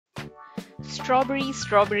Strawberries.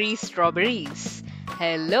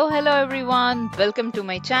 Hello everyone. Welcome to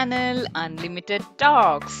my channel, Unlimited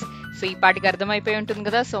Talks. So ఈ పాటికి అర్థమైపోయి ఉంటుంది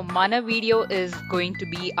కదా. సో మన video is going to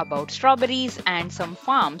be about strawberries and some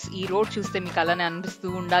forms. ఈ రోడ్ చూస్తే మీకు అలానే అనిపిస్తూ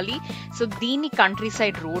ఉండాలి. సో దీన్ని కంట్రీ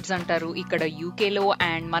సైడ్ రోడ్స్ అంటారు ఇక్కడ యూకేలో.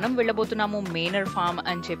 అండ్ మనం వెళ్ళబోతున్నాము మేనర్ ఫార్మ్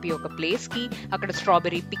అని చెప్పి ఒక ప్లేస్ కి. అక్కడ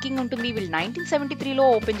స్ట్రాబెరీ పికింగ్ ఉంటుంది. వీళ్ళు 1973లో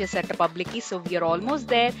ఓపెన్ చేశారట పబ్లిక్ కి. So we are almost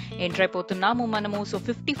there. Enter అయిపోతున్నాము మనము. So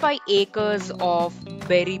 55 acres of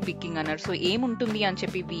berry picking అన్నారు. సో ఏముంటుంది అని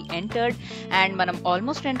చెప్పి వి ఎంటర్డ్ అండ్ మనం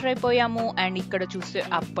ఆల్మోస్ట్ ఎంటర్ అయిపోయాము. అండ్ ఇక్కడ చూస్తే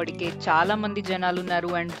అప్పటికే చాలా మంది జనాలు ఉన్నారు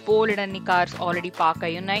అండ్ బోలెడన్ని కార్స్ ఆల్రెడీ పార్క్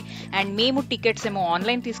అయి ఉన్నాయి. అండ్ మేము టికెట్స్ ఏమో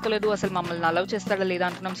ఆన్లైన్ తీసుకోలేదు. అసలు మమ్మల్ని అలౌ చేస్తాడా లేదా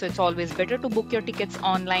అనుకున్నాం. So it's always better to book your tickets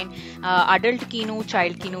online. Adult కిను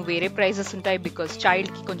child కిను వేరే ప్రైజెస్ ఉంటాయి. బికాస్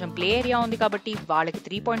చైల్డ్ కి కొంచెం ప్లే ఏరియా ఉంది కాబట్టి వాళ్ళకి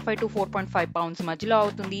 3.5 to 4.5 pounds మధ్యలో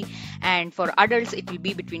అవుతుంది. And for adults it will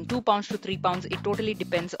be between 2 pounds to 3 pounds. It totally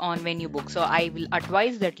depends on when you book. So I will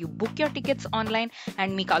advise that you book your tickets online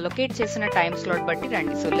and మీకు allocate చేసిన time slot బట్టి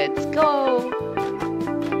రండి. So let's go.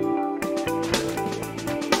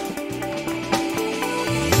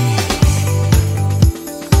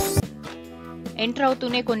 Enter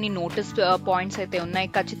అవుతూనే కొన్ని notice points అయితే ఉన్నాయి.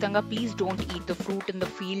 ఖచ్చితంగా please don't eat the fruit in the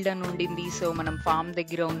field అని ఉండింది. సో మనం ఫామ్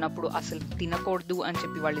దగ్గర ఉన్నప్పుడు అసలు తినకూడదు అని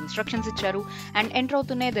చెప్పి వాళ్ళు ఇన్స్ట్రక్షన్స్ ఇచ్చారు. అండ్ ఎంటర్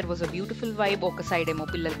అవుతూనే there was a beautiful vibe. ఒక సైడ్ ఏమో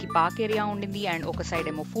పిల్లలకి పార్క్ ఏరియా ఉండింది అండ్ ఒక సైడ్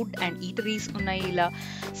ఏమో ఫుడ్ అండ్ ఈటరీస్ ఉన్నాయి ఇలా.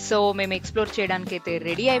 సో మేము ఎక్స్ప్లోర్ చేయడానికి అయితే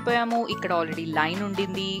రెడీ అయిపోయాము. ఇక్కడ ఆల్రెడీ లైన్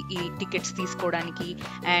ఉండింది ఈ టికెట్స్ తీసుకోవడానికి.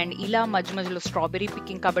 అండ్ ఇలా మధ్య మధ్యలో స్ట్రాబెరీ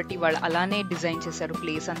పికింగ్ కాబట్టి వాళ్ళు అలానే డిజైన్ చేశారు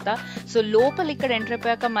ప్లేస్ అంతా. సో లోపల ఇక్కడ ఎంటర్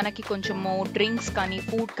అయిపోయాక మనకి కొంచెము డ్రింక్స్ కానీ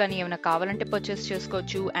ఫుడ్ కానీ ఏమైనా కావాలంటే పర్చేస్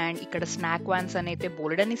చేసుకోవచ్చు. అండ్ ఇక్కడ స్నాక్ వ్యాన్స్ అని అయితే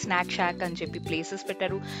బోల్డని స్నాక్ షాక్ అని చెప్పి ప్లేసెస్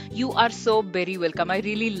పెట్టారు. You are so very welcome. I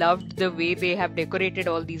really loved the way they have decorated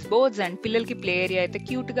all these boards. And పిల్లలకి ప్లే ఏరియా అయితే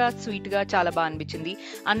క్యూట్ గా స్వీట్ గా చాలా బాగా అనిపించింది.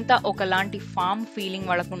 అంతా ఒకలాంటి ఫామ్ ఫీలింగ్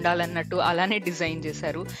వాళ్ళకు ఉండాలన్నట్టు అలానే డిజైన్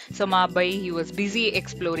చేశారు. సో మా అబ్బాయి he was busy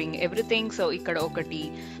exploring everything. So ఇక్కడ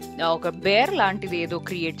ఒక బేర్ లాంటిది ఏదో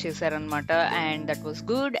క్రియేట్ చేశారనమాట. And that was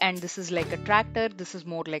good. And this is like a tractor. This is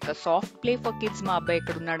more like a soft play for kids. మా అబ్బాయి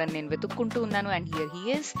ఎక్కడ ఉన్నాడని నేను వెతుక్కుంటూ ఉన్నాను. And here he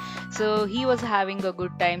is. So he was having a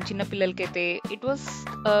good time. చిన్న పిల్లలకైతే ఇట్ వాస్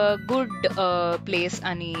గుడ్ ప్లేస్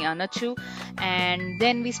అని అనొచ్చు. And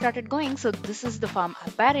then we started going. So this is the form.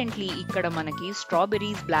 Apparently ఇక్కడ మనకి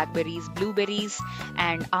strawberries, black berries, blueberries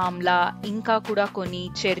and Amla ఇంకా కూడా కొన్ని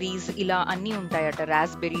cherries ఇలా అన్నీ ఉంటాయట.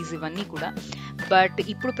 రాస్బెర్రీస్ ఇవన్నీ కూడా. బట్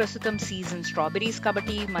ఇప్పుడు ప్రస్తుతం సీజన్ స్ట్రాబెరీస్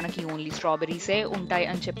కాబట్టి మనకి ఓన్లీ స్ట్రాబెరీసే ఉంటాయి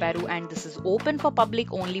అని చెప్పారు. And this is open for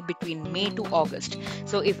public only between May to August.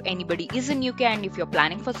 So if anybody is in UK and if you're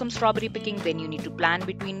planning for some strawberry picking, then you need to plan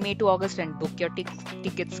between May to August and book your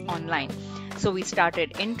tickets online. So we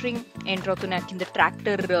started entering. Enter అవుతున్న కింద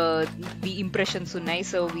tractor the impressions ఉన్నాయి.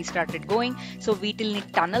 So we started going. So వీటిల్ని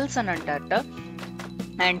tunnels అని అంటారట.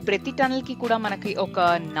 And ప్రతి tunnel కి కూడా మనకి ఒక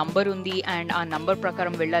నంబర్ ఉంది అండ్ ఆ నంబర్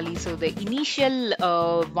ప్రకారం వెళ్ళాలి. సో ద ఇనీషియల్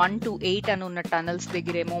 1 to 8 అని ఉన్న టనల్స్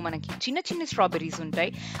దగ్గరేమో మనకి చిన్న చిన్న స్ట్రాబెరీస్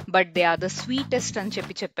ఉంటాయి. But they are the sweetest అని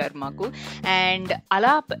చెప్పారు మాకు. అండ్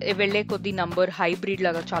అలా వెళ్లే కొద్ది నంబర్ హైబ్రిడ్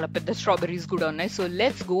లాగా చాలా పెద్ద స్ట్రాబెరీస్ కూడా ఉన్నాయి. So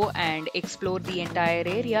let's go and explore the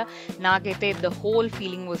entire area. నాకైతే the whole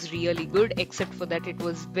feeling was really good except for that it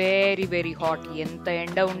was very very hot. ఎంత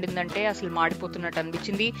ఎండ ఉండిందంటే అసలు మాడిపోతున్నట్టు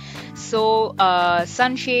అనిపించింది. So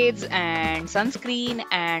sunshades and sunscreen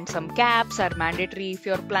and some caps are mandatory if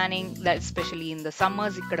you're planning that, especially in the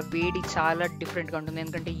summers. ikkada vedi chaala different ga untundi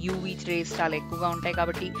endukante UV rays chaala ekkuva untayi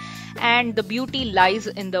kabatti. And the beauty lies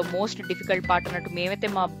in the most difficult part annattu memaythe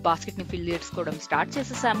ma basket ni fill chesukodam start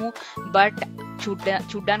chesasamu. But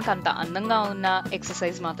చూడ్డానికి అంత అందంగా ఉన్న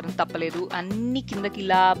exercise మాత్రం తప్పలేదు. అన్ని కిందకి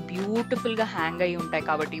ఇలా beautiful గా హ్యాంగ్ అయి ఉంటాయి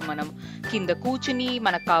కాబట్టి మనం కింద కూర్చుని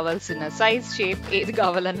మనకు కావాల్సిన సైజ్ షేప్ ఏది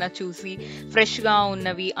కావాలన్నా చూసి ఫ్రెష్ గా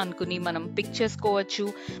ఉన్నవి అనుకుని మనం పిక్ చేసుకోవచ్చు.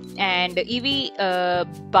 అండ్ ఇవి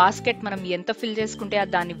బాస్కెట్ మనం ఎంత ఫిల్ చేసుకుంటే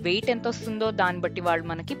దాని వెయిట్ ఎంత వస్తుందో దాన్ని బట్టి వాళ్ళు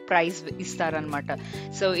మనకి ప్రైస్ ఇస్తారనమాట.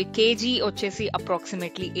 సో ఈ కేజీ వచ్చేసి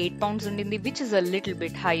అప్రాక్సిమేట్లీ 8 pounds ఉండింది, which is a little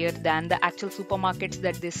bit hire than the actual super markets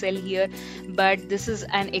that they sell here. But this is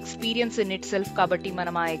an experience in it self కాబట్టి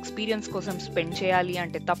మనం ఆ ఎక్స్పీరియన్స్ కోసం స్పెండ్ చేయాలి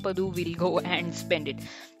అంటే తప్పదు. Will go and spend it.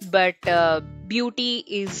 But beauty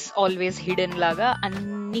is always hidden లాగా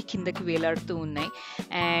అన్ని కిందకి వేలాడుతూ ఉన్నాయి.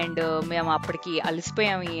 అండ్ మేము అప్పటికి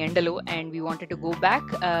అలసిపోయాము ఈ ఎండలో and we wanted to go back.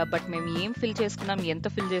 But మేము ఏం ఫిల్ చేసుకున్నాం, ఎంత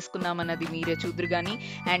ఫిల్ చేసుకున్నాం అన్నది మీరే చూద్దరు కానీ.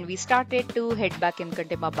 And we started to head back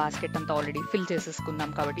ఎందుకంటే మా బాస్కెట్ అంతా ఆల్రెడీ ఫిల్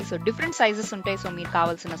చేసేసుకున్నాం కాబట్టి. సో డిఫరెంట్ సైజెస్ ఉంటాయి. సో మీరు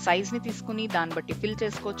కావాల్సిన సైజ్ని తీసుకుని దాన్ని బట్టి ఫిల్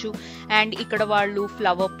చేసుకోవచ్చు. అండ్ ఇక్కడ వాళ్ళు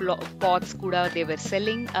ఫ్లవర్ పాట్స్ కూడా దే వర్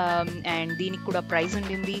సెల్లింగ్ అండ్ దీనికి కూడా ప్రైస్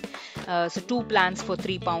ఉండింది. సో 2 plants for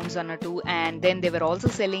 3 pounds అన్నట్టు. And then they were also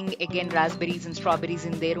selling again raspberries and strawberries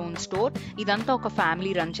in their own store. ఇదంతా ఒక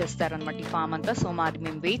ఫ్యామిలీ రన్ చేస్తారనమాట ఈ ఫామ్ అంతా. సో మాది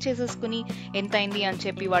మేము వే చేసేసుకుని ఎంత అయింది అని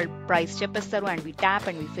చెప్పి వాళ్ళు ప్రైస్ చెప్పేస్తారు, and we tap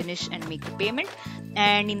and we finish and make the payment.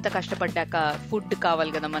 And ఇంత కష్టపడ్డాక ఫుడ్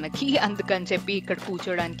కావాలి కదా మనకి, అందుకని చెప్పి ఇక్కడ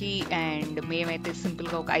కూర్చోడానికి. అండ్ మేమైతే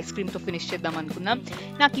సింపుల్గా ఒక ఐస్ క్రీమ్తో ఫినిష్ చేద్దాం అనుకున్నాం.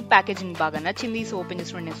 నాకు ఈ ప్యాకేజింగ్ బాగా నచ్చింది, సో ఓపెన్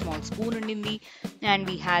చేసుకుంటే స్మాల్ స్పూన్ ఉండింది. And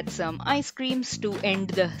we had some ice creams to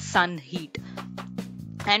end the sun heat.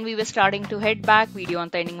 And we were starting to head back. Video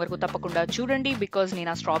అంతా ఎండింగ్ వరకు తప్పకుండా చూడండి, బికాజ్ నేను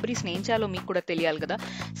ఆ స్ట్రాబెరీస్ ఏం చేయాలో మీకు కూడా తెలియాలి కదా.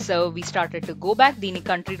 So we started to go back. దీన్ని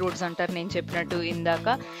కంట్రీ రోడ్స్ అంటారు నేను చెప్పినట్టు ఇందాక.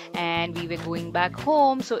 And we were going back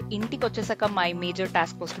home. So ఇంటికి వచ్చేసాక my major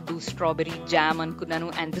task was to do strawberry jam అనుకున్నాను.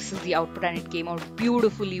 And this is the output and it came out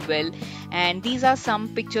beautifully well. And these are some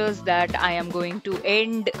pictures that I am going to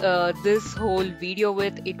end this whole video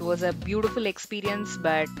with. It was a beautiful experience,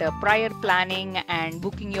 but prior planning and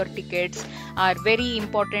booking your tickets are very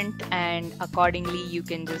important, and accordingly you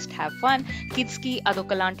can just have fun. Kids ki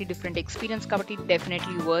adokalanti different experience kabatti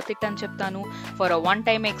definitely worth it ani cheptanu. For a one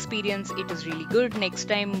time experience it is really good. Next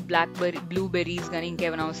time blueberries gani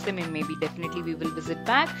inkevana vaste maybe definitely we will visit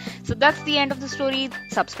back. So that's the end of the story.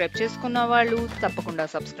 Subscribe cheskunna vallu tappakunda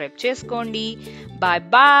subscribe cheskondi. Bye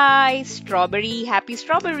bye strawberry, happy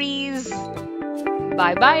strawberries.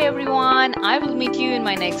 Bye bye everyone. I will meet you in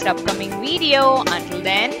my next upcoming video. Until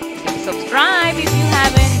then, subscribe if you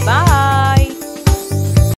haven't. Bye.